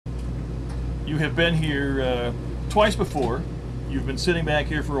You have been here twice before. You've been sitting back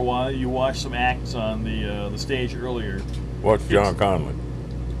here for a while. You watched some acts on the stage earlier. What's John Conley?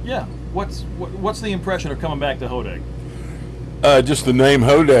 Yeah. What's the impression of coming back to Hodag? Just the name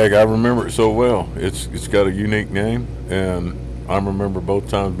Hodag, I remember it so well. It's got a unique name, and I remember both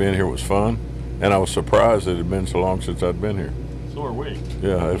times being here was fun, and I was surprised that it had been so long since I'd been here. So are we.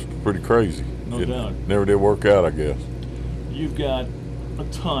 Yeah, it's pretty crazy. No doubt. Never did work out, I guess. You've got a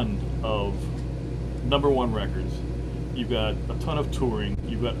ton of #1 records. You've got a ton of touring.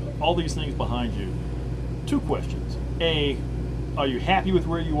 You've got all these things behind you. 2 questions. A, are you happy with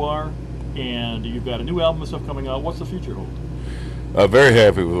where you are? And you've got a new album and stuff coming out. What's the future hold? Very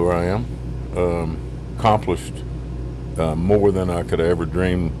happy with where I am. Accomplished more than I could have ever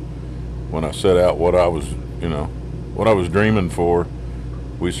dreamed when I set out what I was dreaming for.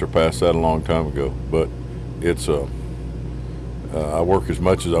 We surpassed that a long time ago. But it's I work as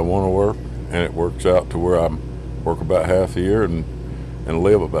much as I want to work, and it works out to where I work about half the year and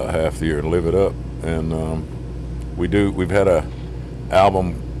live about half the year and live it up. And we've had a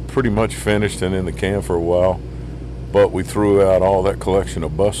album pretty much finished and in the can for a while, but we threw out all that collection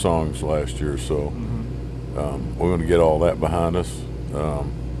of bus songs last year, so we're going to get all that behind us,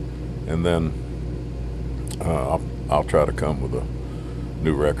 and then I'll try to come with a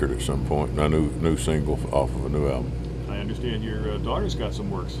new record at some point, a new single off of a new album. I understand your daughter's got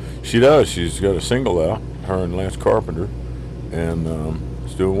some works. She does. She's got a single out, her and Lance Carpenter, and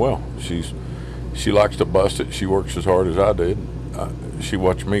it's doing well. She likes to bust it. She works as hard as I did. She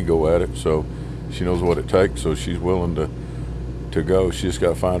watched me go at it, so she knows what it takes, so she's willing to go. She just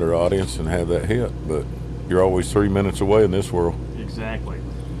got to find her audience and have that hit, but you're always 3 minutes away in this world. Exactly.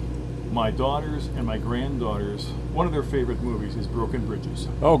 My daughters and my granddaughters, one of their favorite movies is Broken Bridges.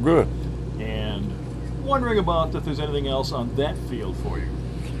 Oh, good. And wondering about if there's anything else on that field for you.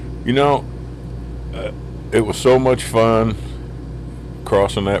 You know, it was so much fun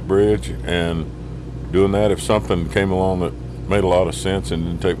crossing that bridge and doing that. If something came along that made a lot of sense and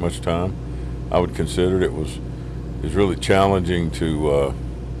didn't take much time, I would consider it. It was really challenging to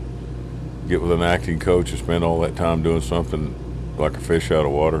get with an acting coach and spend all that time doing something like a fish out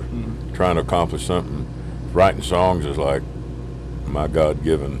of water, trying to accomplish something. Writing songs is like my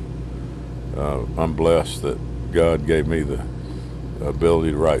God-given. I'm blessed that God gave me the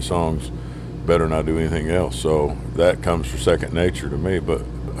ability to write songs better than I do anything else. So that comes for second nature to me. But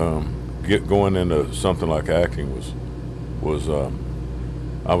going into something like acting was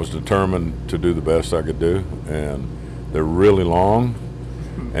I was determined to do the best I could do, and they're really long,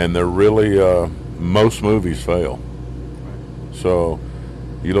 and they're really most movies fail. So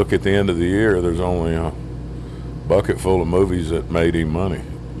you look at the end of the year, there's only a bucket full of movies that made him money,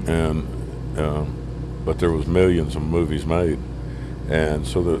 and but there was millions of movies made, and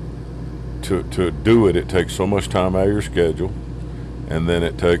so to do it takes so much time out of your schedule, and then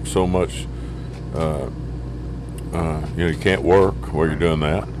it takes so much you can't work while you're doing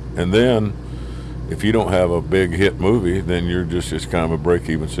that, and then if you don't have a big hit movie, then it's kind of a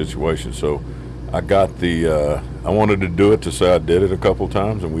break-even situation. So I got I wanted to do it to say I did it a couple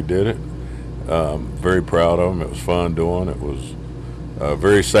times, and we did it. Very proud of them. It was fun doing. It was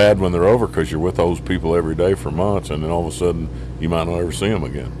very sad when they're over, because you're with those people every day for months, and then all of a sudden you might not ever see them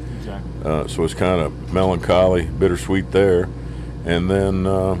again. Exactly. So it's kind of melancholy, bittersweet there, and then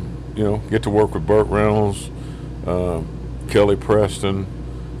get to work with Burt Reynolds, Kelly Preston,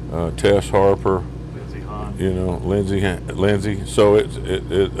 Tess Harper, Lindsay. So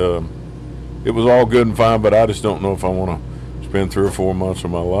it was all good and fine, but I just don't know if I want to spend 3 or 4 months of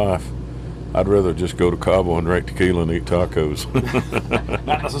my life. I'd rather just go to Cabo and drink tequila and eat tacos.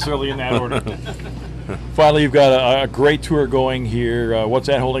 Not necessarily in that order. Finally, you've got a great tour going here. What's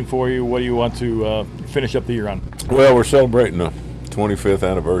that holding for you? What do you want to finish up the year on? Well, we're celebrating the 25th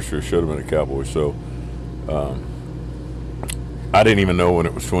anniversary of Should Have Been a Cowboy, so I didn't even know when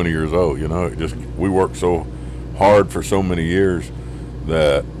it was 20 years old. We worked so hard for so many years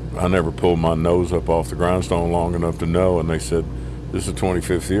that I never pulled my nose up off the grindstone long enough to know, and they said, this is the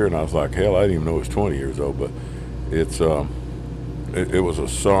 25th year, and I was like, hell, I didn't even know it was 20 years old, but it's it was a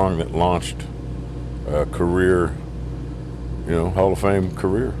song that launched a career, Hall of Fame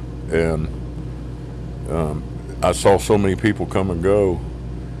career, and I saw so many people come and go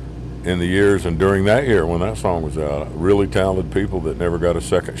in the years, and during that year when that song was out, really talented people that never got a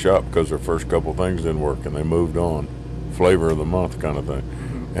second shot because their first couple things didn't work and they moved on. Flavor of the month kind of thing.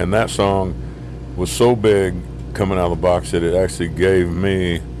 And that song was so big coming out of the box that it actually gave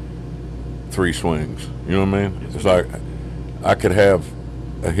me 3 swings. You know what I mean? It's like I could have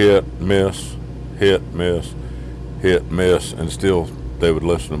a hit, miss, hit, miss, hit, miss, and still they would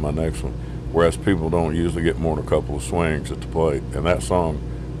listen to my next one. whereas people don't usually get more than a couple of swings at the plate. And that song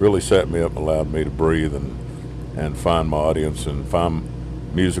really set me up and allowed me to breathe and find my audience and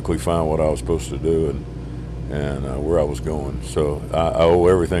musically find what I was supposed to do and where I was going. So I owe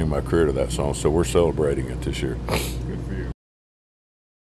everything in my career to that song. So we're celebrating it this year.